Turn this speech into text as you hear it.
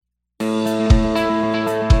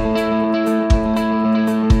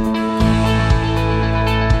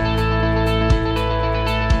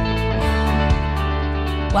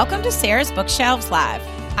Welcome to Sarah's Bookshelves Live.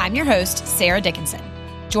 I'm your host, Sarah Dickinson.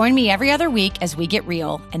 Join me every other week as we get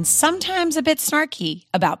real and sometimes a bit snarky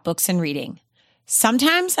about books and reading.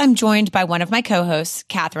 Sometimes I'm joined by one of my co-hosts,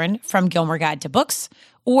 Catherine from Gilmore Guide to Books,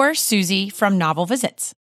 or Susie from Novel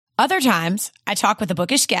Visits. Other times, I talk with a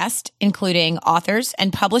bookish guest, including authors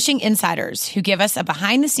and publishing insiders who give us a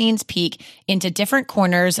behind-the-scenes peek into different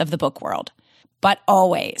corners of the book world. But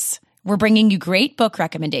always, we're bringing you great book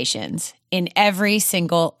recommendations in every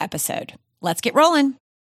single episode. Let's get rolling.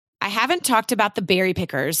 I haven't talked about The Berry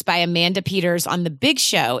Pickers by Amanda Peters on The Big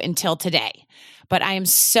Show until today, but I am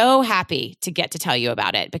so happy to get to tell you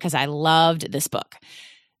about it because I loved this book.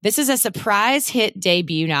 This is a surprise hit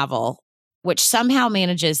debut novel, which somehow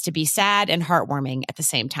manages to be sad and heartwarming at the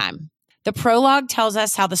same time. The prologue tells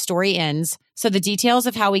us how the story ends, so the details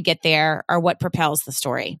of how we get there are what propels the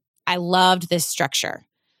story. I loved this structure.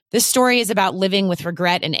 This story is about living with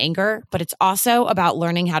regret and anger, but it's also about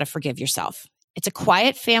learning how to forgive yourself. It's a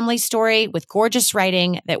quiet family story with gorgeous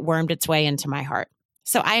writing that wormed its way into my heart.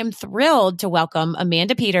 So I am thrilled to welcome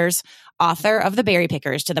Amanda Peters, author of The Berry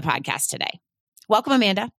Pickers, to the podcast today. Welcome,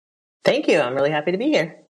 Amanda. Thank you. I'm really happy to be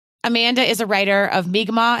here. Amanda is a writer of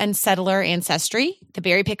Mi'kmaq and Settler Ancestry. The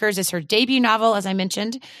Berry Pickers is her debut novel, as I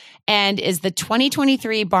mentioned, and is the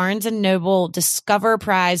 2023 Barnes & Noble Discover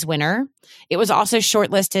Prize winner. It was also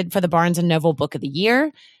shortlisted for the Barnes & Noble Book of the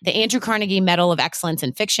Year, the Andrew Carnegie Medal of Excellence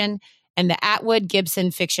in Fiction, and the Atwood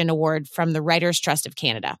Gibson Fiction Award from the Writers' Trust of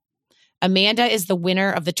Canada. Amanda is the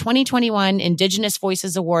winner of the 2021 Indigenous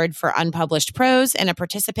Voices Award for Unpublished Prose and a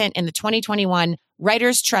participant in the 2021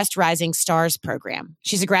 Writers' Trust Rising Stars program.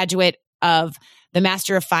 She's a graduate of the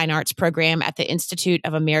Master of Fine Arts program at the Institute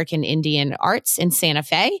of American Indian Arts in Santa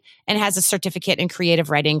Fe and has a certificate in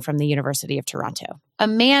creative writing from the University of Toronto.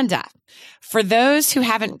 Amanda, for those who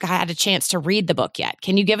haven't had a chance to read the book yet,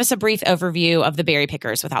 can you give us a brief overview of The Berry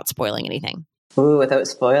Pickers without spoiling anything? Ooh, without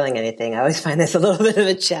spoiling anything. I always find this a little bit of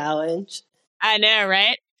a challenge. I know,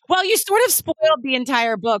 right? Well, you sort of spoiled the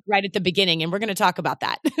entire book right at the beginning, and we're going to talk about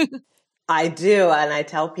that. I do, and I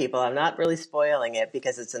tell people I'm not really spoiling it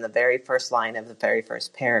because it's in the very first line of the very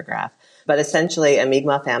first paragraph. But essentially, a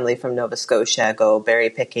Mi'kmaq family from Nova Scotia go berry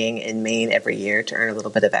picking in Maine every year to earn a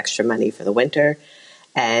little bit of extra money for the winter.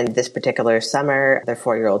 And this particular summer, their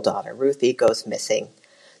 4-year-old daughter, Ruthie, goes missing.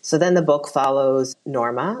 So then the book follows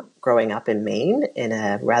Norma growing up in Maine in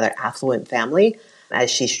a rather affluent family as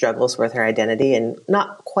she struggles with her identity and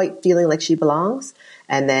not quite feeling like she belongs.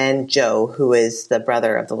 And then Joe, who is the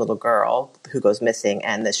brother of the little girl who goes missing,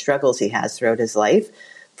 and the struggles he has throughout his life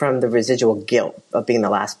from the residual guilt of being the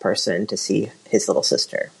last person to see his little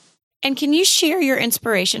sister. And can you share your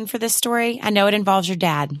inspiration for this story? I know it involves your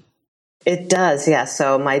dad. It does, yeah.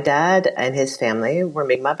 So my dad and his family were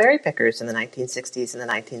Mi'kmaq berry pickers in the 1960s and the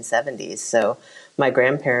 1970s. So my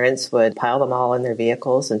grandparents would pile them all in their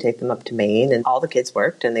vehicles and take them up to Maine, and all the kids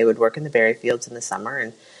worked, and they would work in the berry fields in the summer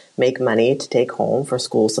and make money to take home for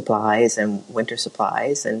school supplies and winter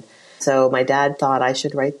supplies. And so my dad thought I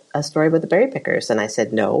should write a story about the berry pickers, and I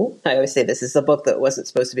said no. I always say this is a book that wasn't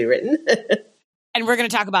supposed to be written. And we're going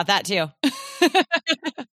to talk about that too.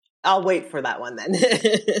 I'll wait for that one then.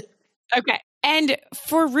 Okay. And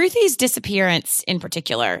for Ruthie's disappearance in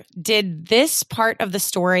particular, did this part of the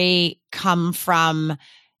story come from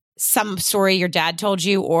some story your dad told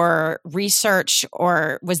you or research,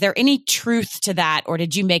 or was there any truth to that, or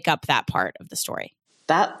did you make up that part of the story?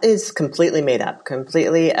 That is completely made up,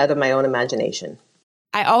 completely out of my own imagination.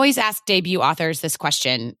 I always ask debut authors this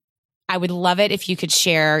question. I would love it if you could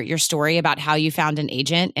share your story about how you found an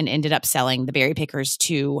agent and ended up selling the Berry Pickers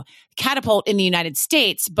to Catapult in the United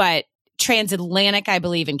States, but Transatlantic, I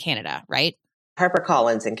believe, in Canada, right?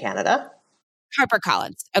 HarperCollins in Canada.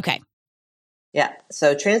 HarperCollins. Okay. Yeah.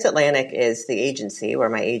 So Transatlantic is the agency where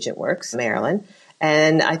my agent works, Marilyn.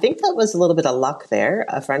 And I think that was a little bit of luck there.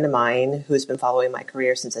 A friend of mine who's been following my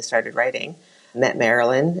career since I started writing met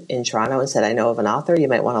Marilyn in Toronto and said, I know of an author you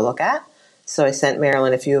might want to look at. So I sent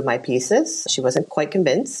Marilyn a few of my pieces. She wasn't quite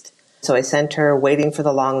convinced. So I sent her Waiting for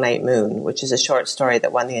the Long Night Moon, which is a short story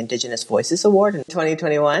that won the Indigenous Voices Award in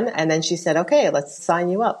 2021. And then she said, okay, let's sign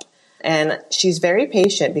you up. And she's very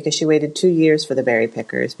patient because she waited 2 years for the Berry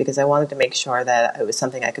Pickers because I wanted to make sure that it was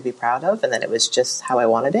something I could be proud of and that it was just how I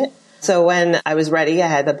wanted it. So when I was ready, I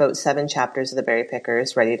had about 7 chapters of the Berry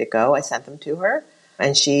Pickers ready to go. I sent them to her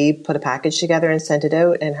and she put a package together and sent it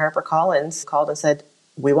out. And HarperCollins called and said,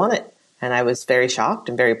 we want it. And I was very shocked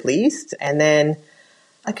and very pleased. And then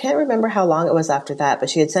I can't remember how long it was after that, but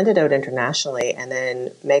she had sent it out internationally. And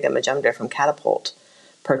then Megan Majumdar from Catapult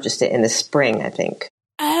purchased it in the spring, I think.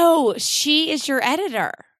 Oh, she is your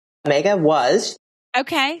editor. Mega was.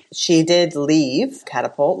 Okay. She did leave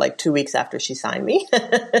Catapult like 2 weeks after she signed me.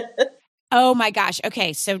 Oh my gosh.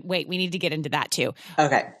 Okay. So wait, we need to get into that too.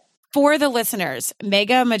 Okay. For the listeners,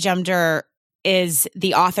 Megha Majumdar is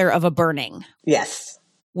the author of A Burning. Yes.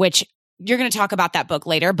 Which you're going to talk about that book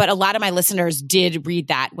later, but a lot of my listeners did read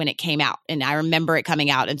that when it came out, and I remember it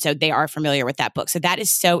coming out, and so they are familiar with that book. So that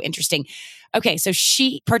is so interesting. Okay, so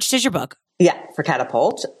she purchases your book. Yeah, for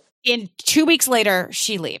Catapult. And 2 weeks later,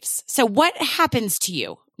 she leaves. So what happens to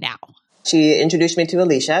you now? She introduced me to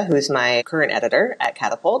Alicia, who's my current editor at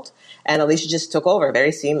Catapult, and Alicia just took over,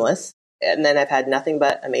 very seamless. And then I've had nothing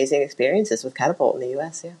but amazing experiences with Catapult in the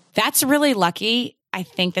US. Yeah. That's really lucky. I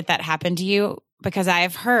think that happened to you, because I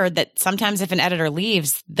have heard that sometimes if an editor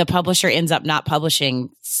leaves, the publisher ends up not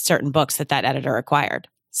publishing certain books that editor acquired.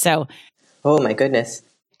 So, oh my goodness.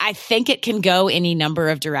 I think it can go any number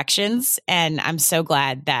of directions. And I'm so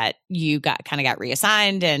glad that you got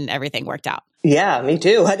reassigned and everything worked out. Yeah, me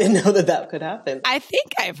too. I didn't know that could happen. I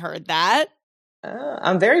think I've heard that.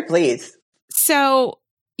 I'm very pleased. So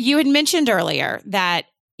you had mentioned earlier that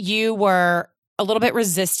you were a little bit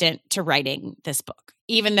resistant to writing this book.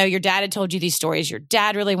 Even though your dad had told you these stories, your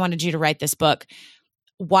dad really wanted you to write this book.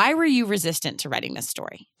 Why were you resistant to writing this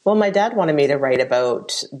story? Well, my dad wanted me to write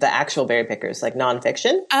about the actual berry pickers, like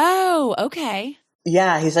nonfiction. Oh, okay.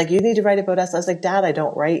 Yeah, he's like, you need to write about us. I was like, Dad, I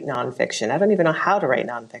don't write nonfiction. I don't even know how to write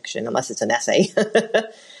nonfiction unless it's an essay.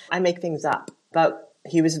 I make things up. But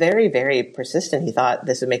he was very, very persistent. He thought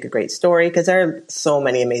this would make a great story because there are so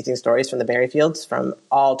many amazing stories from the berry fields from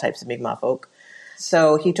all types of Mi'kmaq folk.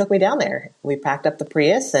 So he took me down there. We packed up the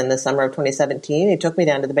Prius in the summer of 2017. He took me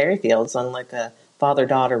down to the berry fields on like a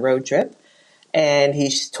father-daughter road trip. And he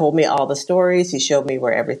told me all the stories. He showed me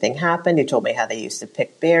where everything happened. He told me how they used to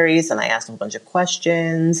pick berries. And I asked him a bunch of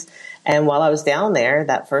questions. And while I was down there,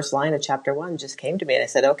 that first line of chapter 1 just came to me. And I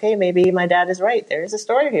said, okay, maybe my dad is right. There is a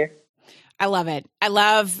story here. I love it. I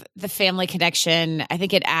love the family connection. I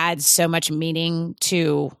think it adds so much meaning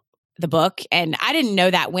to the book. And I didn't know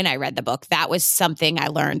that when I read the book. That was something I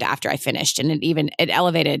learned after I finished. And it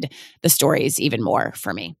elevated the stories even more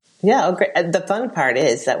for me. Yeah, oh, great. The fun part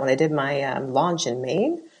is that when I did my launch in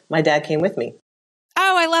Maine, my dad came with me.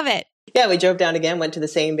 Oh, I love it. Yeah, we drove down again, went to the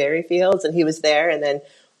same berry fields, and he was there. And then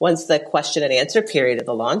once the question and answer period of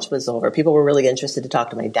the launch was over, people were really interested to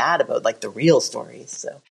talk to my dad about like the real stories.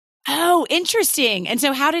 So, oh, interesting. And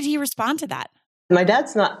so how did he respond to that? My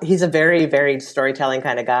dad's he's a very, very storytelling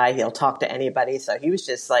kind of guy. He'll talk to anybody. So he was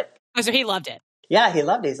just like, oh, so he loved it. Yeah, he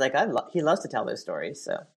loved it. He's like, he loves to tell those stories.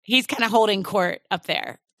 So he's kind of holding court up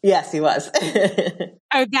there. Yes, he was.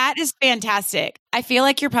 Oh, that is fantastic. I feel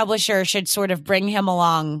like your publisher should sort of bring him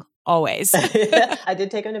along always. I did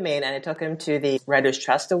take him to Maine, and I took him to the Writers'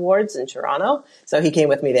 Trust Awards in Toronto. So he came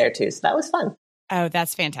with me there too. So that was fun. Oh,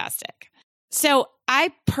 that's fantastic. So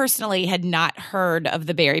I personally had not heard of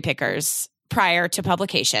the Berry Pickers prior to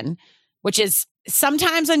publication, which is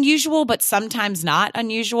sometimes unusual, but sometimes not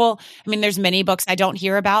unusual. I mean, there's many books I don't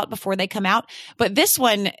hear about before they come out, but this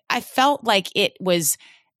one, I felt like it was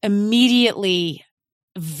immediately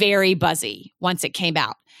very buzzy once it came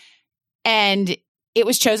out. And it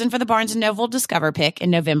was chosen for the Barnes & Noble Discover pick in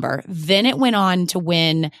November. Then it went on to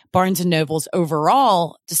win Barnes & Noble's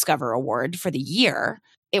overall Discover Award for the year.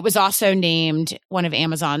 It was also named one of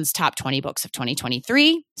Amazon's top 20 books of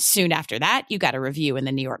 2023. Soon after that, you got a review in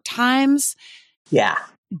the New York Times. Yeah.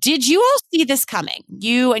 Did you all see this coming?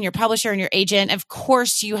 You and your publisher and your agent, of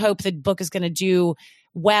course, you hope the book is going to do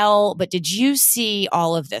well, but did you see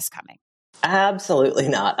all of this coming? Absolutely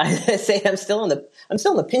not. I say I'm still in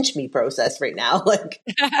the pinch me process right now. Like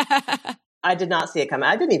I did not see it coming.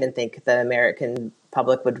 I didn't even think the American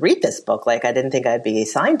public would read this book. Like I didn't think I'd be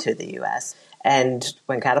assigned to the US. And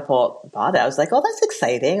when Catapult bought it, I was like, oh, that's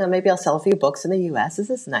exciting. Maybe I'll sell a few books in the US. This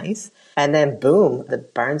is nice. And then boom, the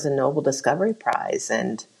Barnes & Noble Discovery Prize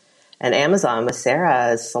and Amazon with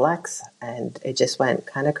Sarah selects. And it just went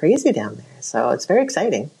kind of crazy down there. So it's very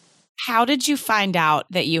exciting. How did you find out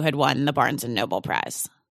that you had won the Barnes & Noble Prize?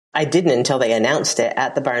 I didn't until they announced it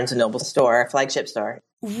at the Barnes & Noble store, flagship store.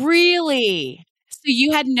 Really? So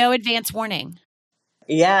you had no advance warning?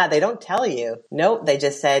 Yeah, they don't tell you. Nope, they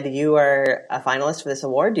just said, you are a finalist for this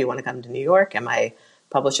award. Do you want to come to New York? And my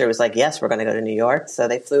publisher was like, yes, we're going to go to New York. So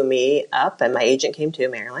they flew me up and my agent came to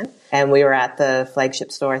Maryland. And we were at the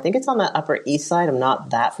flagship store. I think it's on the Upper East Side. I'm not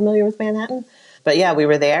that familiar with Manhattan. But yeah, we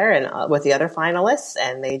were there and with the other finalists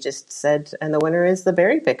and they just said, and the winner is the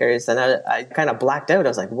Berry Pickers. And I kind of blacked out. I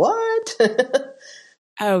was like, what?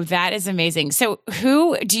 Oh, that is amazing. So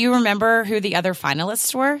do you remember who the other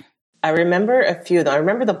finalists were? I remember a few of them. I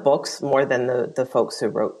remember the books more than the folks who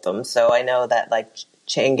wrote them. So I know that like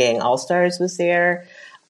Chain Gang All-Stars was there.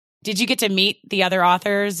 Did you get to meet the other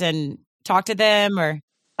authors and talk to them or?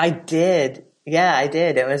 I did. Yeah, I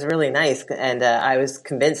did. It was really nice. And I was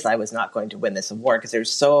convinced I was not going to win this award because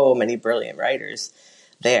there's so many brilliant writers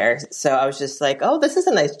there. So I was just like, oh, this is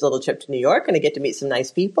a nice little trip to New York and I get to meet some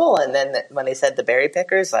nice people. And then when they said the berry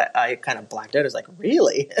pickers, I kind of blacked out. I was like,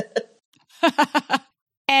 really?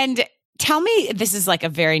 And tell me, this is like a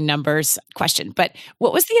very numbers question, but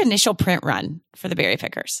what was the initial print run for the berry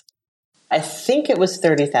pickers? I think it was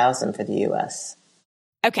 30,000 for the US.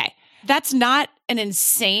 Okay. That's not an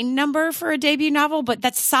insane number for a debut novel, but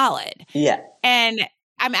that's solid. Yeah. And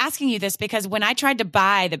I'm asking you this because when I tried to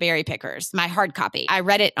buy the berry pickers, my hard copy, I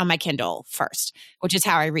read it on my Kindle first, which is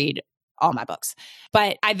how I read all my books.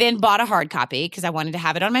 But I then bought a hard copy because I wanted to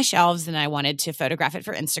have it on my shelves and I wanted to photograph it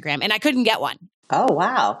for Instagram and I couldn't get one. Oh,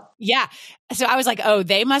 wow. Yeah. So I was like, oh,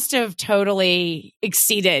 they must have totally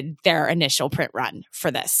exceeded their initial print run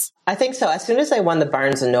for this. I think so. As soon as I won the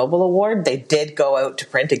Barnes & Noble Award, they did go out to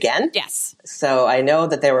print again. Yes. So I know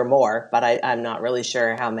that there were more, but I'm not really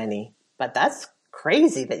sure how many. But that's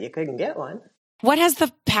crazy that you couldn't get one. What has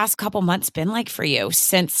the past couple months been like for you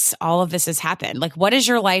since all of this has happened? Like, what does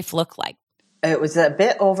your life look like? It was a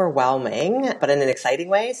bit overwhelming, but in an exciting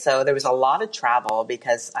way. So there was a lot of travel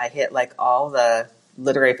because I hit like all the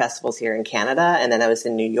literary festivals here in Canada. And then I was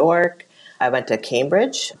in New York. I went to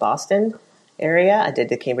Cambridge, Boston area. I did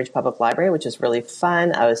the Cambridge Public Library, which was really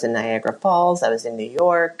fun. I was in Niagara Falls. I was in New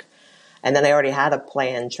York. And then I already had a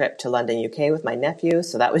planned trip to London, UK with my nephew.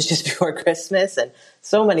 So that was just before Christmas and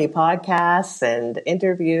so many podcasts and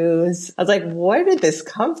interviews. I was like, where did this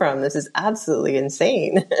come from? This is absolutely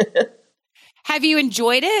insane. Have you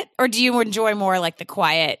enjoyed it or do you enjoy more like the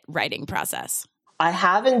quiet writing process? I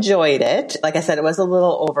have enjoyed it. Like I said, it was a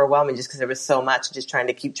little overwhelming just because there was so much just trying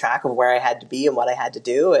to keep track of where I had to be and what I had to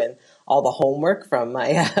do and all the homework from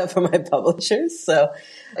my from my publishers. So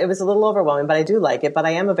it was a little overwhelming, but I do like it. But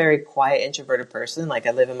I am a very quiet, introverted person. Like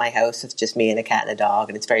I live in my house with just me and a cat and a dog,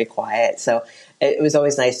 and it's very quiet. So it was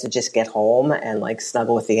always nice to just get home and like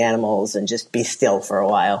snuggle with the animals and just be still for a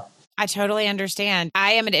while. I totally understand.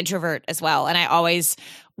 I am an introvert as well. And I always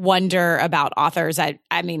wonder about authors. I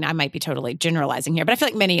mean, I might be totally generalizing here, but I feel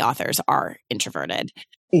like many authors are introverted.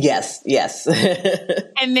 Yes.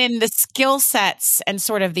 And then the skill sets and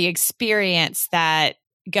sort of the experience that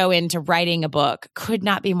go into writing a book could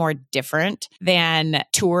not be more different than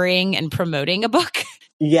touring and promoting a book.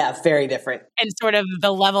 Yeah, very different. And sort of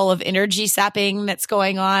the level of energy sapping that's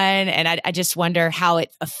going on. And I just wonder how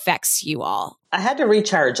it affects you all. I had to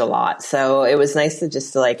recharge a lot. So it was nice to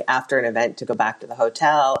just like after an event to go back to the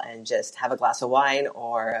hotel and just have a glass of wine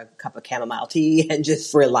or a cup of chamomile tea and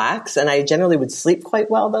just relax. And I generally would sleep quite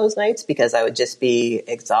well those nights because I would just be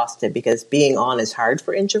exhausted because being on is hard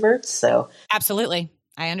for introverts. So absolutely.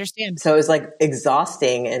 I understand. So it was like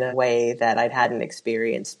exhausting in a way that I hadn't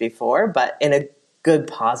experienced before, but in a good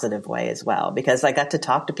positive way as well, because I got to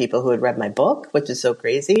talk to people who had read my book, which is so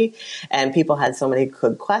crazy. And people had so many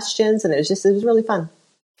good questions and it was really fun.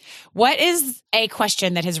 What is a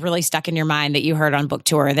question that has really stuck in your mind that you heard on book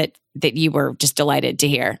tour that you were just delighted to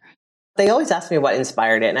hear? They always ask me what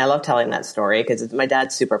inspired it. And I love telling that story because my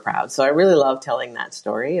dad's super proud. So I really love telling that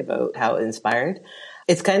story about how it inspired.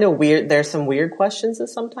 It's kind of weird. There's some weird questions that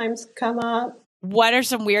sometimes come up. What are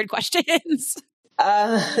some weird questions?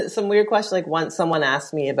 Some weird question, like once someone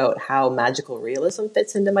asked me about how magical realism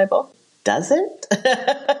fits into my book. Does it?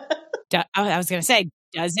 I was going to say,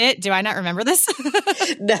 does it? Do I not remember this?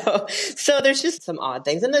 No. So there's just some odd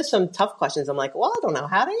things. And there's some tough questions. I'm like, well, I don't know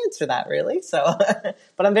how to answer that really. So,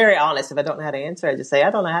 but I'm very honest. If I don't know how to answer, I just say,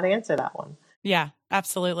 I don't know how to answer that one. Yeah,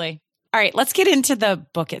 absolutely. All right, let's get into the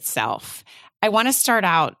book itself. I want to start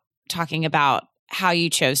out talking about how you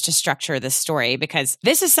chose to structure this story, because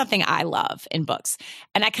this is something I love in books.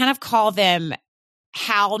 And I kind of call them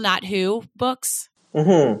how, not who books.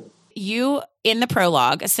 Mm-hmm. You, in the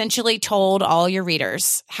prologue, essentially told all your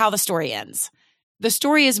readers how the story ends. The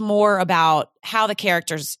story is more about how the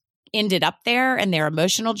characters ended up there and their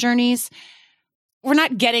emotional journeys. We're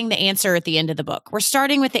not getting the answer at the end of the book. We're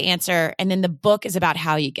starting with the answer, and then the book is about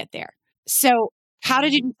how you get there. So how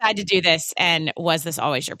did you decide to do this, and was this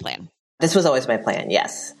always your plan? This was always my plan,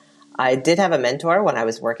 yes. I did have a mentor when I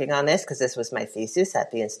was working on this because this was my thesis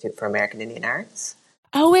at the Institute for American Indian Arts.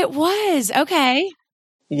 Oh, it was? Okay.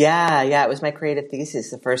 Yeah, it was my creative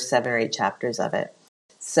thesis, the first 7 or 8 chapters of it.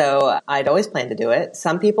 So I'd always planned to do it.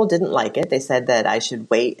 Some people didn't like it. They said that I should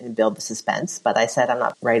wait and build the suspense, but I said I'm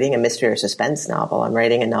not writing a mystery or suspense novel. I'm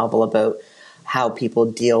writing a novel about how people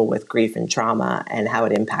deal with grief and trauma and how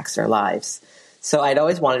it impacts their lives. So I'd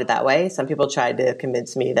always wanted it that way. Some people tried to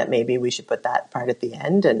convince me that maybe we should put that part at the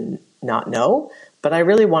end and not know. But I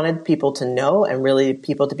really wanted people to know and really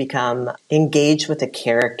people to become engaged with the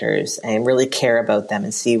characters and really care about them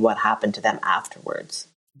and see what happened to them afterwards.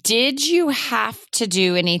 Did you have to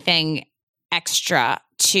do anything extra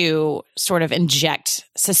to sort of inject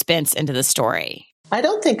suspense into the story? I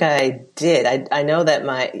don't think I did. I know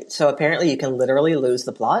that so apparently you can literally lose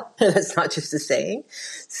the plot. That's not just a saying.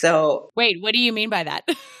 So wait, what do you mean by that?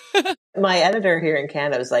 My editor here in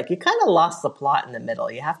Canada was like, you kind of lost the plot in the middle.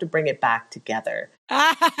 You have to bring it back together.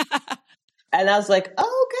 And I was like,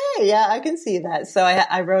 oh, okay, yeah, I can see that. So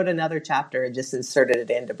I wrote another chapter and just inserted it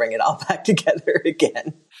in to bring it all back together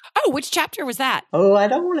again. Oh, which chapter was that? Oh, I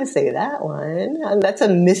don't want to say that one. That's a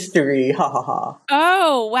mystery. Ha ha ha.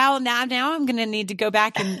 Oh, well, now I'm going to need to go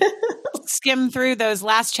back and skim through those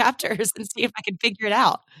last chapters and see if I can figure it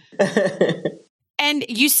out. And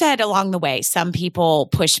you said along the way, some people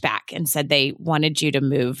pushed back and said they wanted you to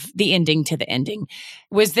move the ending to the ending.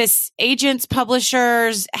 Was this agents,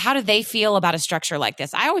 publishers? How do they feel about a structure like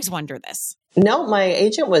this? I always wonder this. No, my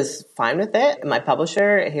agent was fine with it. My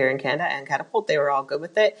publisher here in Canada and Catapult, they were all good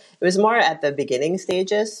with it. It was more at the beginning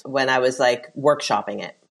stages when I was like workshopping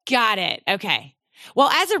it. Got it. Okay. Well,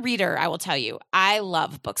 as a reader, I will tell you, I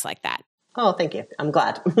love books like that. Oh, thank you. I'm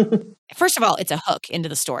glad. First of all, it's a hook into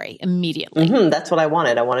the story immediately. That's what I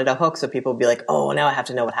wanted. I wanted a hook so people would be like, oh, now I have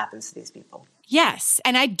to know what happens to these people. Yes.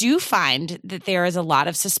 And I do find that there is a lot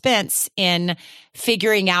of suspense in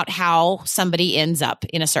figuring out how somebody ends up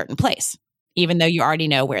in a certain place, even though you already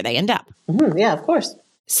know where they end up. Yeah, of course.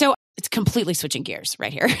 So it's completely switching gears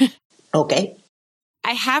right here. Okay.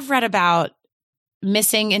 I have read about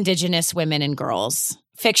missing Indigenous women and girls,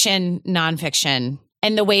 fiction, nonfiction,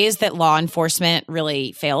 and the ways that law enforcement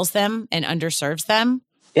really fails them and underserves them.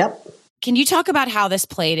 Yep. Can you talk about how this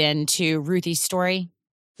played into Ruthie's story?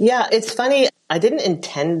 Yeah, it's funny. I didn't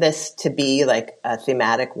intend this to be like a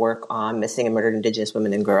thematic work on missing and murdered Indigenous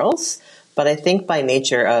women and girls. But I think by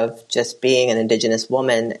nature of just being an Indigenous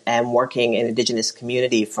woman and working in Indigenous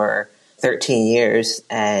community for 13 years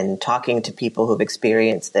and talking to people who've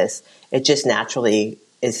experienced this, it just naturally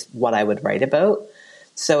is what I would write about.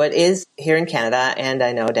 So it is here in Canada, and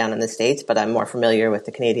I know down in the States, but I'm more familiar with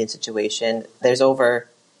the Canadian situation. There's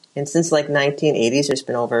since like 1980s, there's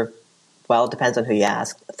been over, well, it depends on who you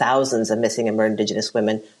ask, thousands of missing and murdered Indigenous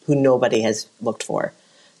women who nobody has looked for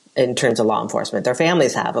in terms of law enforcement. Their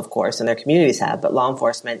families have, of course, and their communities have, but law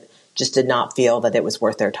enforcement just did not feel that it was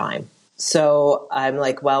worth their time. So I'm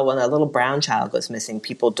like, well, when a little brown child goes missing,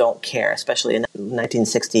 people don't care, especially in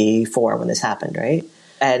 1964 when this happened, right?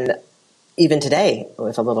 And even today,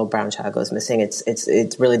 if a little brown child goes missing,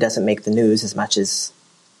 it really doesn't make the news as much as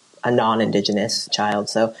a non-Indigenous child.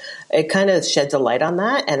 So it kind of sheds a light on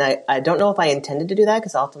that. And I don't know if I intended to do that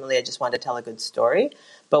because ultimately I just wanted to tell a good story.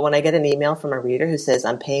 But when I get an email from a reader who says,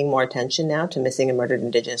 I'm paying more attention now to missing and murdered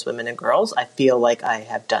Indigenous women and girls, I feel like I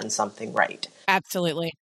have done something right.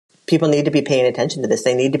 Absolutely. People need to be paying attention to this.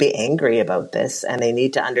 They need to be angry about this, and they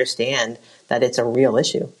need to understand that it's a real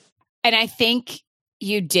issue. And I think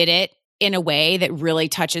you did it in a way that really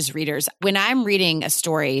touches readers. When I'm reading a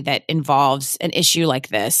story that involves an issue like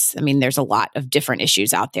this, I mean, there's a lot of different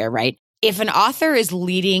issues out there, right? If an author is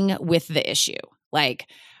leading with the issue, like,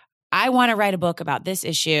 I want to write a book about this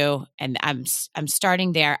issue and I'm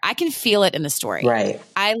starting there, I can feel it in the story. Right.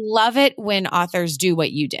 I love it when authors do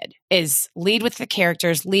what you did, is lead with the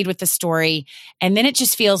characters, lead with the story, and then it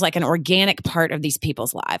just feels like an organic part of these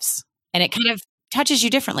people's lives. And it kind of touches you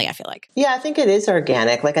differently, I feel like. Yeah, I think it is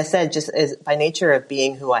organic. Like I said, just as by nature of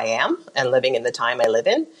being who I am and living in the time I live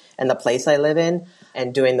in and the place I live in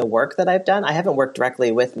and doing the work that I've done. I haven't worked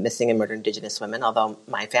directly with missing and murdered Indigenous women, although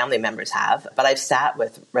my family members have, but I've sat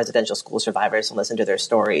with residential school survivors and listened to their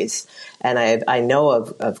stories. And I know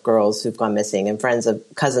of girls who've gone missing and friends of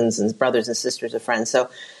cousins and brothers and sisters of friends. So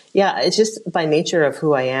yeah, it's just by nature of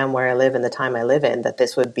who I am, where I live and the time I live in, that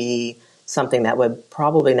this would be something that would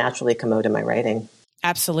probably naturally come out in my writing.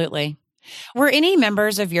 Absolutely. Were any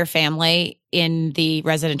members of your family in the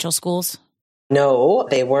residential schools? No,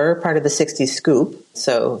 they were part of the 60s Scoop.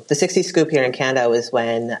 So the 60s Scoop here in Canada was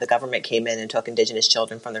when the government came in and took Indigenous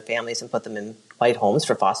children from their families and put them in white homes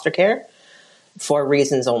for foster care for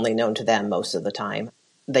reasons only known to them most of the time.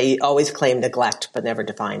 They always claimed neglect, but never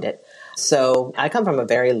defined it. So I come from a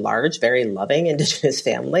very large, very loving Indigenous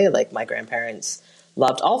family. Like my grandparents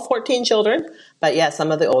loved all 14 children. But yeah,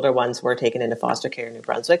 some of the older ones were taken into foster care in New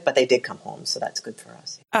Brunswick, but they did come home. So that's good for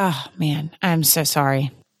us. Oh, man, I'm so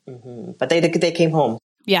sorry. Mm-hmm. But they came home.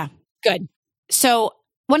 Yeah, good. So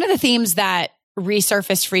one of the themes that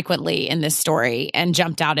resurfaced frequently in this story and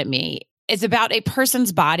jumped out at me is about a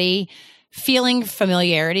person's body feeling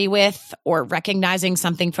familiarity with or recognizing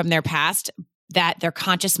something from their past that their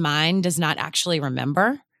conscious mind does not actually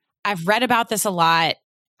remember. I've read about this a lot.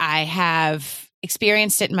 I have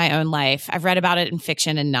experienced it in my own life. I've read about it in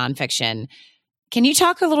fiction and nonfiction. Can you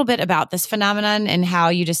talk a little bit about this phenomenon and how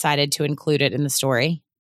you decided to include it in the story?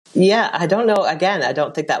 Yeah, I don't know. Again, I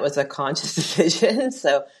don't think that was a conscious decision.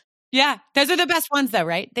 So yeah, those are the best ones though,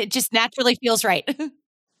 right? It just naturally feels right.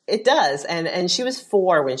 it does. And she was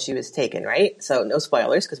 4 when she was taken, right? So no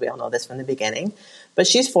spoilers because we all know this from the beginning. But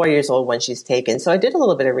she's 4 years old when she's taken. So I did a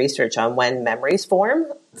little bit of research on when memories form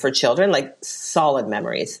for children, like solid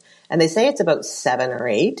memories. And they say it's about 7 or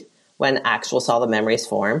 8 when actual solid memories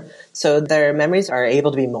form. So their memories are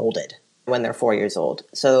able to be molded when they're 4 years old.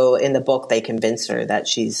 So in the book, they convince her that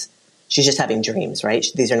she's just having dreams, right?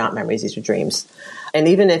 These are not memories, these are dreams. And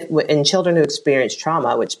even if in children who experience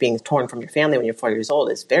trauma, which being torn from your family when you're 4 years old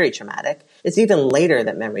is very traumatic, it's even later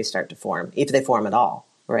that memories start to form, if they form at all,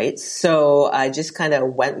 right? So I just kind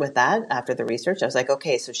of went with that after the research. I was like,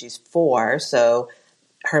 okay, so she's 4, so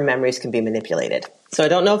her memories can be manipulated. So I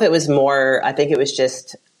don't know if it was more, I think it was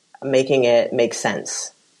just making it make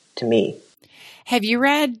sense to me. Have you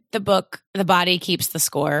read the book, The Body Keeps the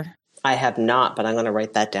Score? I have not, but I'm going to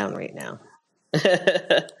write that down right now.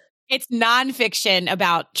 It's nonfiction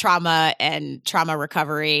about trauma and trauma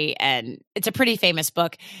recovery, and it's a pretty famous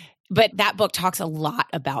book. But that book talks a lot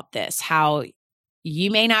about this, how you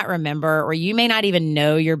may not remember or you may not even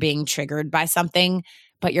know you're being triggered by something,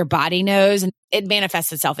 but your body knows, and it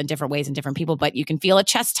manifests itself in different ways in different people, but you can feel a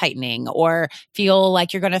chest tightening or feel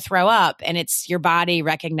like you're going to throw up, and it's your body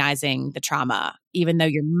recognizing the trauma, even though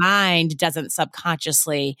your mind doesn't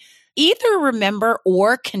subconsciously either remember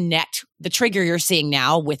or connect the trigger you're seeing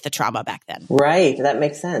now with the trauma back then. Right. That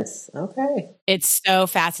makes sense. Okay. It's so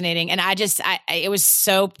fascinating. And it was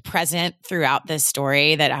so present throughout this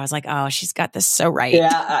story that I was like, oh, she's got this so right.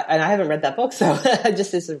 Yeah. And I haven't read that book, so I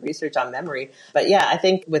just did some research on memory. But yeah, I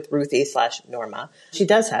think with Ruthie/Norma, she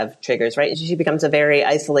does have triggers, right? She becomes a very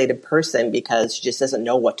isolated person because she just doesn't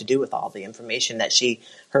know what to do with all the information that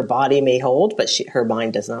her body may hold, but her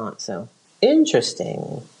mind does not. So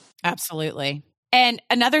interesting. Absolutely. And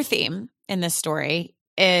another theme in this story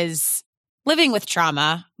is living with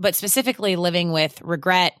trauma, but specifically living with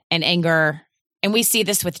regret and anger. And we see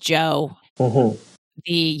this with Joe, the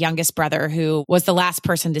youngest brother who was the last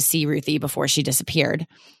person to see Ruthie before she disappeared.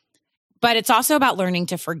 But it's also about learning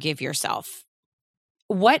to forgive yourself.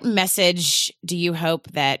 What message do you hope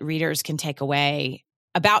that readers can take away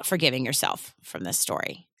about forgiving yourself from this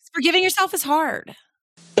story? Forgiving yourself is hard.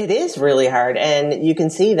 It is really hard. And you can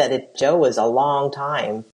see that Joe was a long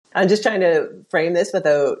time. I'm just trying to frame this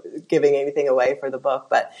without giving anything away for the book.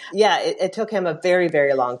 But yeah, it took him a very,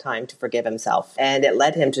 very long time to forgive himself. And it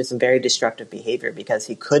led him to some very destructive behavior because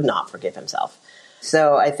he could not forgive himself.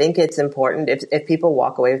 So I think it's important if people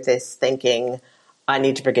walk away with this thinking, I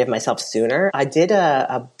need to forgive myself sooner. I did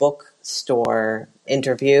a bookstore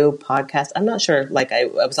interview podcast. I'm not sure, I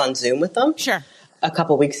was on Zoom with them. Sure. A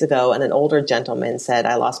couple of weeks ago, and an older gentleman said,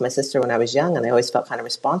 I lost my sister when I was young and I always felt kind of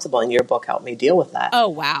responsible, and your book helped me deal with that. Oh,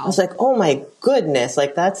 wow. I was like, oh my goodness.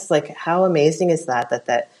 That's how amazing is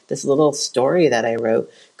that this little story that I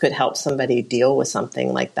wrote could help somebody deal with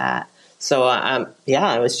something like that. So,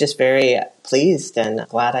 I was just very pleased and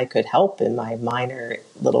glad I could help in my minor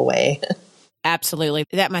little way. Absolutely.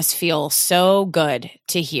 That must feel so good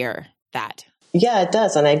to hear that. Yeah, it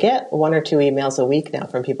does. And I get 1 or 2 emails a week now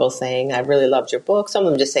from people saying, I really loved your book. Some of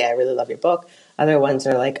them just say, I really love your book. Other ones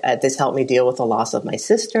are like, this helped me deal with the loss of my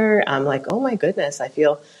sister. I'm like, oh my goodness, I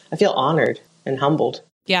feel honored and humbled.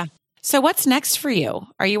 Yeah. So what's next for you?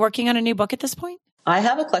 Are you working on a new book at this point? I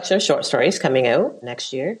have a collection of short stories coming out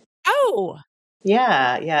next year. Oh,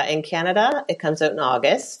 yeah. In Canada, it comes out in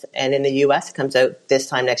August. And in the US, it comes out this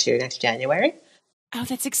time next year, next January. Oh,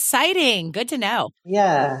 that's exciting. Good to know.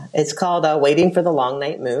 Yeah. It's called Waiting for the Long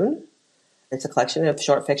Night Moon. It's a collection of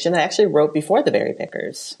short fiction I actually wrote before The Berry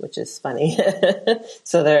Pickers, which is funny.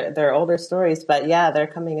 So they're older stories, but yeah, they're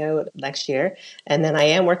coming out next year. And then I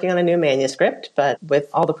am working on a new manuscript, but with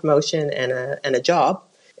all the promotion and a job,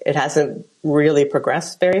 it hasn't really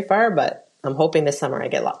progressed very far, but I'm hoping this summer I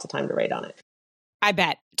get lots of time to write on it. I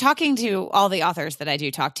bet. Talking to all the authors that I do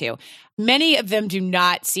talk to, many of them do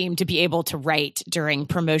not seem to be able to write during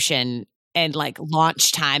promotion and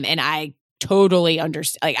launch time. And I totally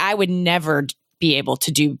understand. I would never be able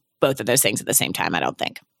to do both of those things at the same time, I don't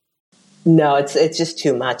think. No, it's just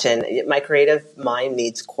too much. And my creative mind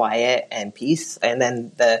needs quiet and peace. And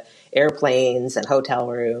then the airplanes and hotel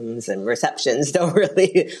rooms and receptions don't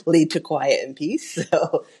really lead to quiet and peace.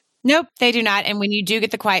 So Nope, they do not. And when you do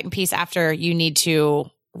get the quiet and peace after, you need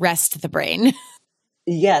to rest the brain.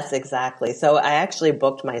 Yes, exactly. So I actually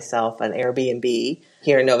booked myself an Airbnb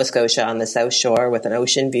here in Nova Scotia on the South Shore with an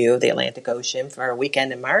ocean view of the Atlantic Ocean for a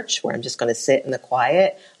weekend in March, where I'm just going to sit in the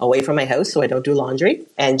quiet away from my house so I don't do laundry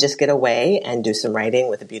and just get away and do some writing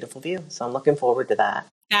with a beautiful view. So I'm looking forward to that.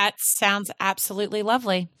 That sounds absolutely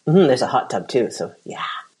lovely. There's a hot tub too. So yeah.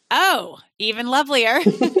 Oh, even lovelier.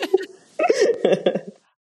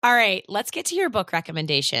 All right, let's get to your book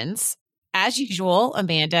recommendations. As usual,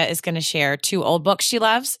 Amanda is going to share 2 old books she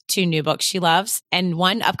loves, 2 new books she loves, and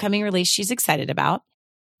 1 upcoming release she's excited about.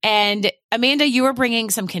 And Amanda, you are bringing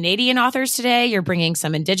some Canadian authors today. You're bringing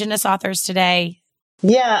some Indigenous authors today.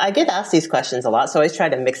 Yeah, I get asked these questions a lot. So I always try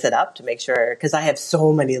to mix it up to make sure, because I have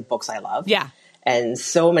so many books I love. Yeah. And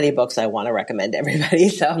so many books I want to recommend to everybody.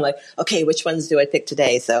 So I'm like, okay, which ones do I pick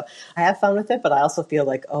today? So I have fun with it, but I also feel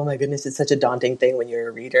like, oh my goodness, it's such a daunting thing when you're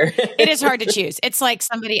a reader. It is hard to choose. It's like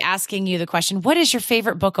somebody asking you the question, what is your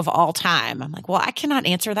favorite book of all time? I'm like, well, I cannot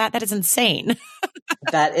answer that. That is insane.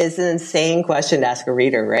 That is an insane question to ask a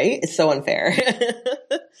reader, right? It's so unfair.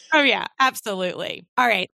 Oh yeah, absolutely. All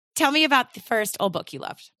right. Tell me about the first old book you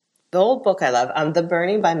loved. The old book I love, The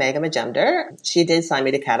Burning by Megha Majumdar. She did sign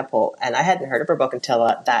me to Catapult, and I hadn't heard of her book until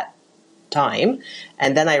that time.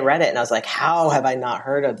 And then I read it, and I was like, how have I not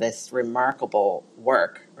heard of this remarkable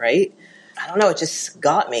work, right? I don't know, it just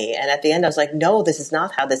got me. And at the end, I was like, no, this is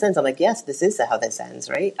not how this ends. I'm like, yes, this is how this ends,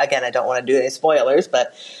 right? Again, I don't want to do any spoilers,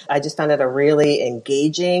 but I just found it a really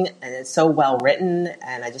engaging, and it's so well written,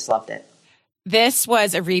 and I just loved it. This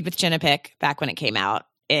was a read with Jenna Pick back when it came out.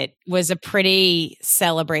 It was a pretty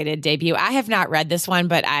celebrated debut. I have not read this one,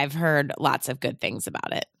 but I've heard lots of good things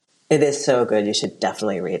about it. It is so good. You should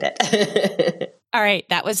definitely read it. All right.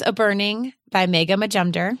 That was A Burning by Megha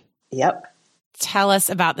Majumdar. Yep. Tell us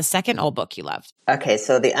about the second old book you loved. Okay,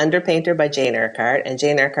 so The Underpainter by Jane Urquhart. And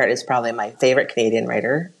Jane Urquhart is probably my favorite Canadian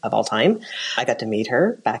writer of all time. I got to meet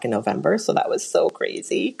her back in November, so that was so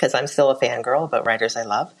crazy because I'm still a fangirl about writers I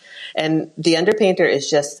love. And The Underpainter is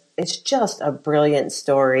just a brilliant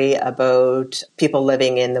story about people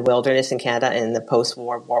living in the wilderness in Canada in the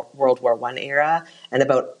post-war World War I era, and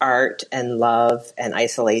about art and love and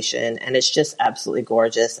isolation. And it's just absolutely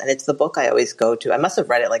gorgeous. And it's the book I always go to. I must have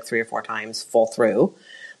read it like 3 or 4 times full through.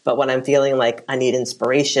 But when I'm feeling like I need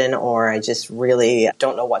inspiration or I just really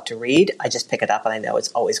don't know what to read, I just pick it up and I know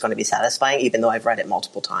it's always going to be satisfying, even though I've read it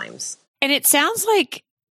multiple times. And it sounds like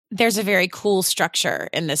there's a very cool structure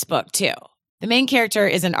in this book too. The main character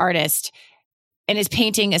is an artist and is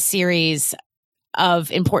painting a series of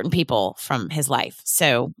important people from his life.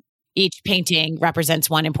 So each painting represents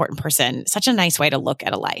one important person. Such a nice way to look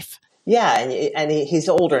at a life. Yeah, and he's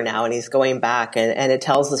older now, and he's going back, and it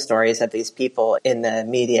tells the stories of these people in the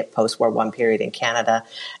immediate post-War I period in Canada.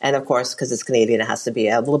 And of course, because it's Canadian, it has to be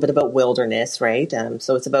a little bit about wilderness, right?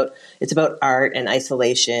 So it's about art and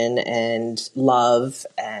isolation and love,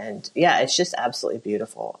 and yeah, it's just absolutely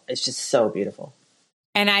beautiful. It's just so beautiful.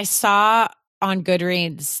 And I saw on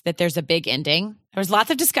Goodreads that there's a big ending. There was lots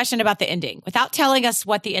of discussion about the ending without telling us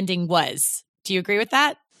what the ending was. Do you agree with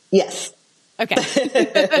that? Yes. Okay.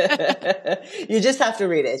 You just have to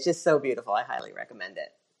read it. It's just so beautiful. I highly recommend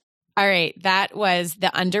it. All right. That was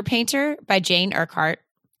The Underpainter by Jane Urquhart.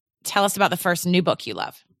 Tell us about the first new book you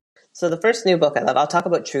love. So the first new book I love, I'll talk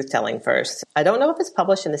about Truth Telling first. I don't know if it's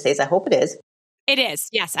published in the States. I hope it is. It is.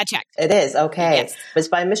 Yes, I checked. It is. Okay. Yes. It's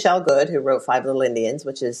by Michelle Good, who wrote Five Little Indians,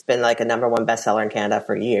 which has been like a #1 bestseller in Canada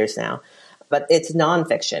for years now. But it's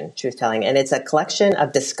nonfiction, Truth Telling, and it's a collection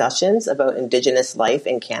of discussions about Indigenous life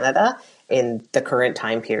in Canada in the current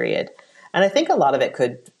time period. And I think a lot of it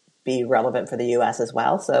could be relevant for the U.S. as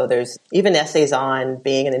well. So there's even essays on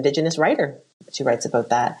being an Indigenous writer. She writes about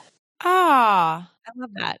that. Ah, I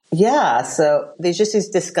love that. Yeah. So there's just these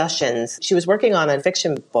discussions. She was working on a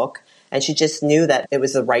fiction book, and she just knew that it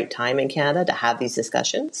was the right time in Canada to have these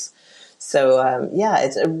discussions. So,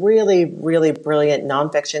 it's a really, really brilliant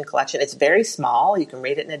nonfiction collection. It's very small. You can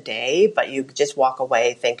read it in a day, but you just walk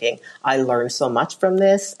away thinking, I learned so much from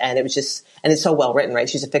this. And and it's so well written, right?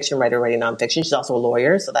 She's a fiction writer writing nonfiction. She's also a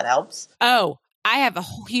lawyer, so that helps. Oh, I have a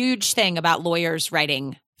huge thing about lawyers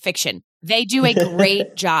writing fiction. They do a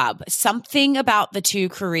great job. Something about the two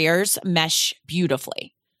careers mesh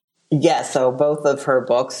beautifully. Yes, so both of her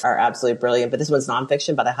books are absolutely brilliant, but this one's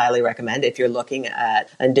nonfiction, but I highly recommend if you're looking at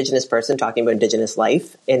an Indigenous person talking about Indigenous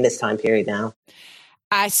life in this time period now.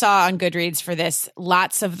 I saw on Goodreads for this,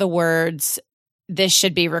 lots of the words, this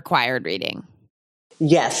should be required reading.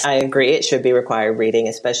 Yes, I agree. It should be required reading,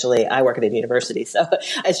 especially I work at a university, so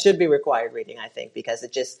it should be required reading, I think, because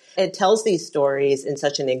it tells these stories in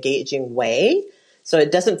such an engaging way So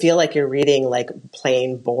it doesn't feel like you're reading like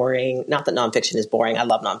plain boring. Not that nonfiction is boring. I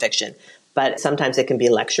love nonfiction. But sometimes it can be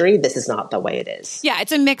lecture-y. This is not the way it is. Yeah,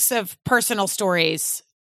 it's a mix of personal stories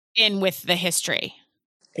in with the history.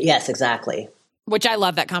 Yes, exactly. Which I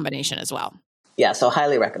love that combination as well. Yeah, so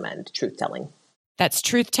highly recommend Truth Telling. That's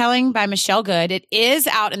Truth Telling by Michelle Good. It is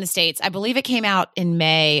out in the States. I believe it came out in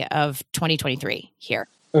May of 2023 here.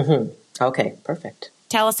 Mm-hmm. Okay, perfect.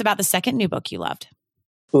 Tell us about the second new book you loved.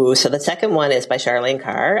 Ooh, so the second one is by Charlene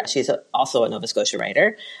Carr. She's also a Nova Scotia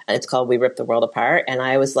writer, and it's called We Rip the World Apart. And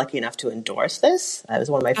I was lucky enough to endorse this. It was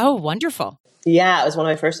one of my Oh, wonderful. Yeah, it was one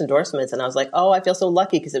of my first endorsements, and I was like, oh, I feel so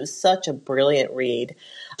lucky because it was such a brilliant read.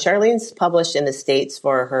 Charlene's published in the States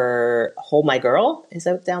for her Hold My Girl is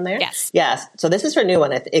out down there. Yes. So this is her new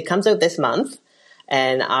one. It comes out this month,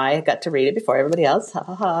 and I got to read it before everybody else. Ha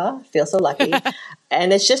ha ha. Feel so lucky.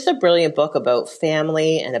 And it's just a brilliant book about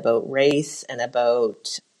family and about race and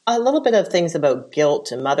about a little bit of things about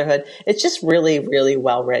guilt and motherhood. It's just really, really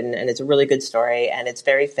well written, and it's a really good story, and it's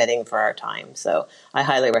very fitting for our time. So I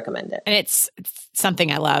highly recommend it. And it's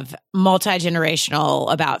something I love,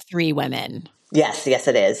 multi-generational, about 3 women. Yes,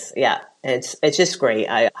 it is. Yeah, it's just great.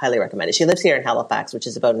 I highly recommend it. She lives here in Halifax, which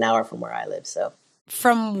is about an hour from where I live. So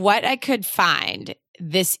from what I could find,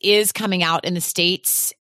 this is coming out in the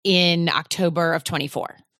States in October of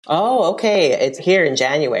 24. Oh, okay. It's here in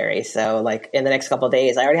January. So like in the next couple of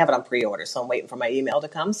days, I already have it on pre-order. So I'm waiting for my email to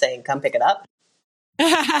come saying, come pick it up.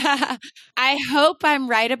 I hope I'm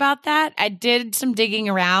right about that. I did some digging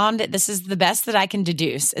around. This is the best that I can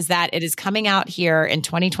deduce is that it is coming out here in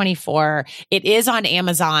 2024. It is on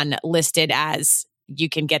Amazon listed as you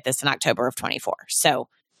can get this in October of 24. So,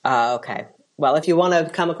 okay. Well, if you want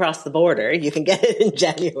to come across the border, you can get it in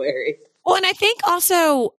January. Well, and I think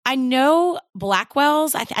also, I know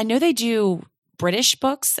Blackwell's, I know they do British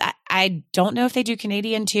books. I don't know if they do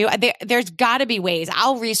Canadian too. There's got to be ways.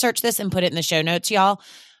 I'll research this and put it in the show notes, y'all.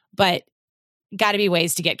 But got to be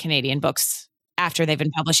ways to get Canadian books after they've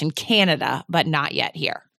been published in Canada, but not yet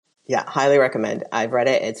here. Yeah, highly recommend. I've read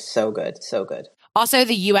it. It's so good. So good. Also,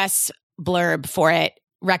 the U.S. blurb for it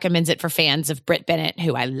recommends it for fans of Brit Bennett,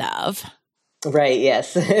 who I love. Right,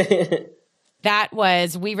 yes. That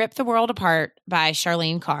was We Rip the World Apart by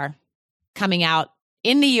Charlene Carr, coming out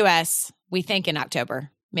in the U.S., we think in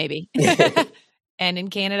October, maybe. And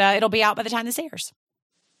in Canada, it'll be out by the time this airs.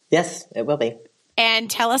 Yes, it will be.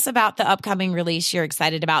 And tell us about the upcoming release you're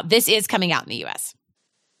excited about. This is coming out in the U.S.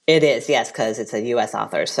 It is, yes, because it's a U.S.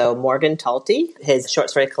 author. So Morgan Talty, his short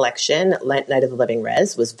story collection, Night of the Living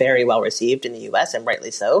Res, was very well received in the U.S., and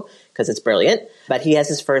rightly so, because it's brilliant. But he has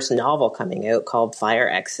his first novel coming out called Fire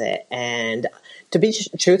Exit. And to be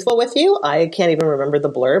truthful with you, I can't even remember the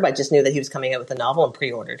blurb. I just knew that he was coming out with a novel and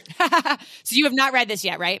pre-ordered. So you have not read this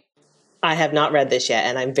yet, right? I have not read this yet,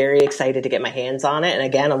 and I'm very excited to get my hands on it. And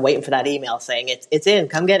again, I'm waiting for that email saying it's in,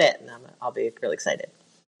 come get it. And I'll be really excited.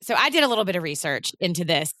 So I did a little bit of research into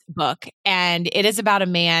this book, and it is about a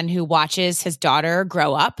man who watches his daughter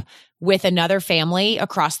grow up with another family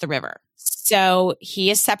across the river. So he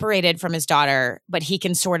is separated from his daughter, but he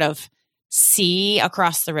can sort of see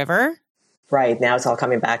across the river. Right. Now it's all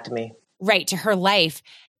coming back to me. Right, to her life.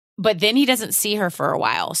 But then he doesn't see her for a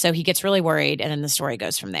while. So he gets really worried, and then the story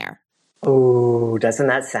goes from there. Oh, doesn't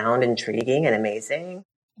that sound intriguing and amazing?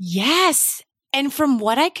 Yes. And from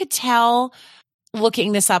what I could tell,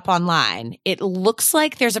 looking this up online, it looks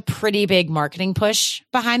like there's a pretty big marketing push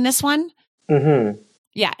behind this one. Mm-hmm.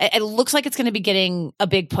 Yeah, it looks like it's going to be getting a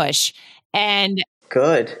big push. And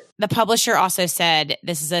good. The publisher also said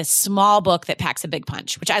this is a small book that packs a big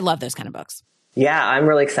punch, which I love those kind of books. Yeah, I'm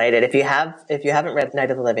really excited. If you haven't read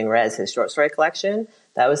Night of the Living Res, his short story collection,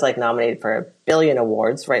 that was like nominated for 1 billion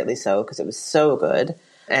awards, rightly so, because it was so good.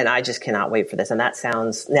 And I just cannot wait for this. And that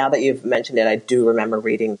sounds, now that you've mentioned it, I do remember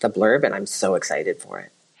reading the blurb, and I'm so excited for it.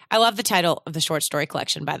 I love the title of the short story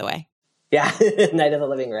collection, by the way. Yeah, Night of the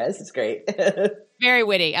Living Res. It's great. Very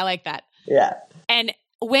witty. I like that. Yeah. And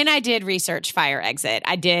when I did research Fire Exit,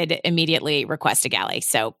 I did immediately request a galley.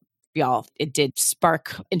 So y'all, it did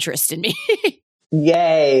spark interest in me.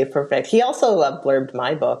 Yay. Perfect. He also blurbed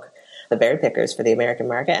my book, The Berry Pickers, for the American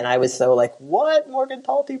market. And I was so like, what? Morgan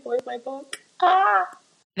Talty blurbed my book? Ah.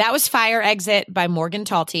 That was Fire Exit by Morgan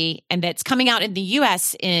Talty, and that's coming out in the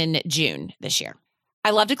U.S. in June this year.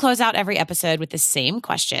 I love to close out every episode with the same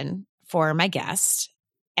question for my guest,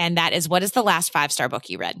 and that is, what is the last 5-star book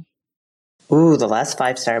you read? Ooh, the last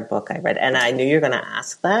 5-star book I read. And I knew you were going to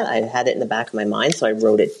ask that. I had it in the back of my mind, so I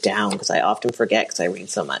wrote it down because I often forget because I read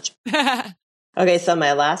so much. Okay, so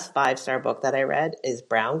my last 5-star book that I read is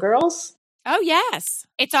Brown Girls. Oh, yes.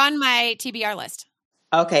 It's on my TBR list.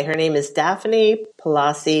 Okay, her name is Daphne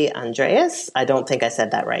Palasi Andreas. I don't think I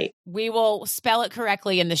said that right. We will spell it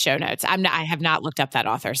correctly in the show notes. I have not looked up that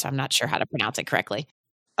author, so I'm not sure how to pronounce it correctly.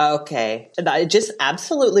 Okay. I just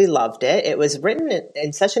absolutely loved it. It was written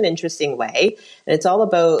in such an interesting way. And it's all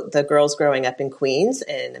about the girls growing up in Queens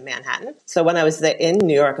and Manhattan. So when I was in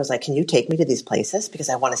New York, I was like, can you take me to these places? Because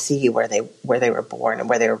I want to see where they were born and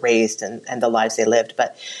where they were raised and the lives they lived.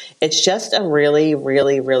 But it's just a really,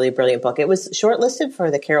 really, really brilliant book. It was shortlisted for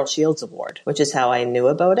the Carol Shields Award, which is how I knew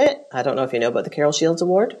about it. I don't know if you know about the Carol Shields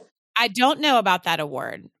Award. I don't know about that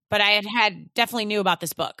award, but I had definitely knew about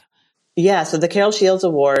this book. Yeah, so the Carol Shields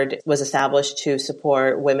Award was established to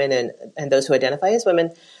support women and those who identify as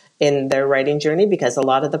women in their writing journey, because a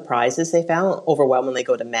lot of the prizes they found overwhelmingly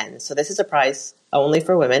go to men. So this is a prize only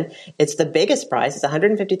for women. It's the biggest prize. It's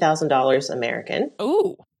 $150,000 American.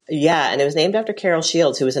 Ooh. Yeah, and it was named after Carol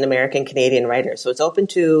Shields, who was an American-Canadian writer. So it's open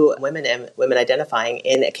to women and women identifying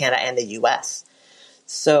in Canada and the U.S.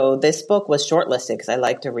 So this book was shortlisted because I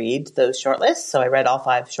like to read those shortlists. So I read all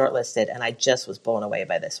 5 shortlisted, and I just was blown away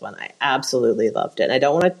by this one. I absolutely loved it. And I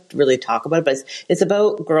don't want to really talk about it, but it's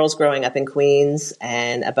about girls growing up in Queens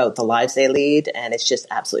and about the lives they lead. And it's just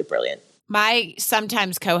absolutely brilliant. My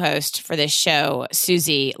sometimes co-host for this show,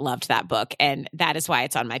 Susie, loved that book. And that is why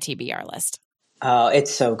it's on my TBR list. Oh,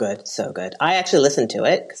 it's so good. So good. I actually listened to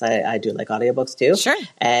it because I do like audiobooks too. Sure.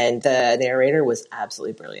 And the narrator was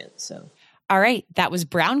absolutely brilliant. So. All right. That was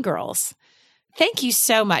Brown Girls. Thank you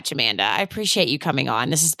so much, Amanda. I appreciate you coming on.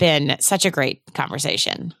 This has been such a great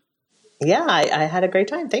conversation. Yeah, I had a great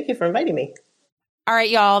time. Thank you for inviting me. All right,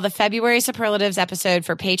 y'all. The February Superlatives episode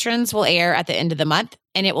for patrons will air at the end of the month,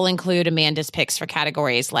 and it will include Amanda's picks for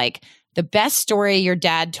categories like the best story your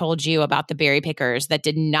dad told you about the berry pickers that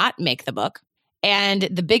did not make the book, and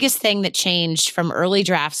the biggest thing that changed from early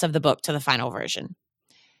drafts of the book to the final version.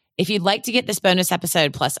 If you'd like to get this bonus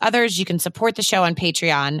episode plus others, you can support the show on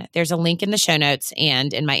Patreon. There's a link in the show notes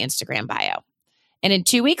and in my Instagram bio. And in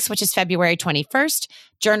 2 weeks, which is February 21st,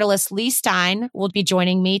 journalist Lee Stein will be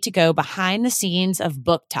joining me to go behind the scenes of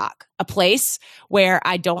Book Talk, a place where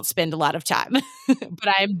I don't spend a lot of time, but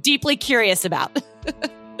I am deeply curious about.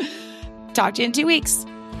 Talk to you in 2 weeks.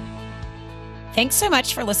 Thanks so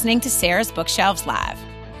much for listening to Sarah's Bookshelves Live.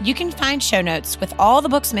 You can find show notes with all the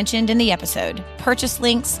books mentioned in the episode, purchase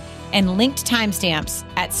links, and linked timestamps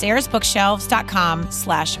at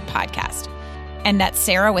sarahsbookshelves.com/podcast. And that's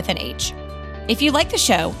Sarah with an H. If you like the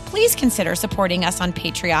show, please consider supporting us on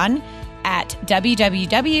Patreon at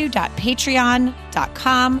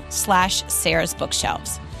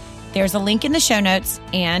www.patreon.com/sarahsbookshelves. There's a link in the show notes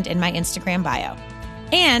and in my Instagram bio.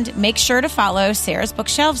 And make sure to follow Sarah's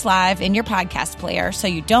Bookshelves Live in your podcast player so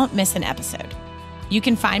you don't miss an episode. You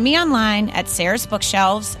can find me online at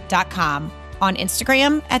sarahsbookshelves.com, on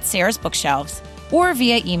Instagram at sarahsbookshelves, or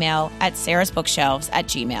via email at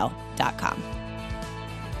sarahsbookshelves@gmail.com.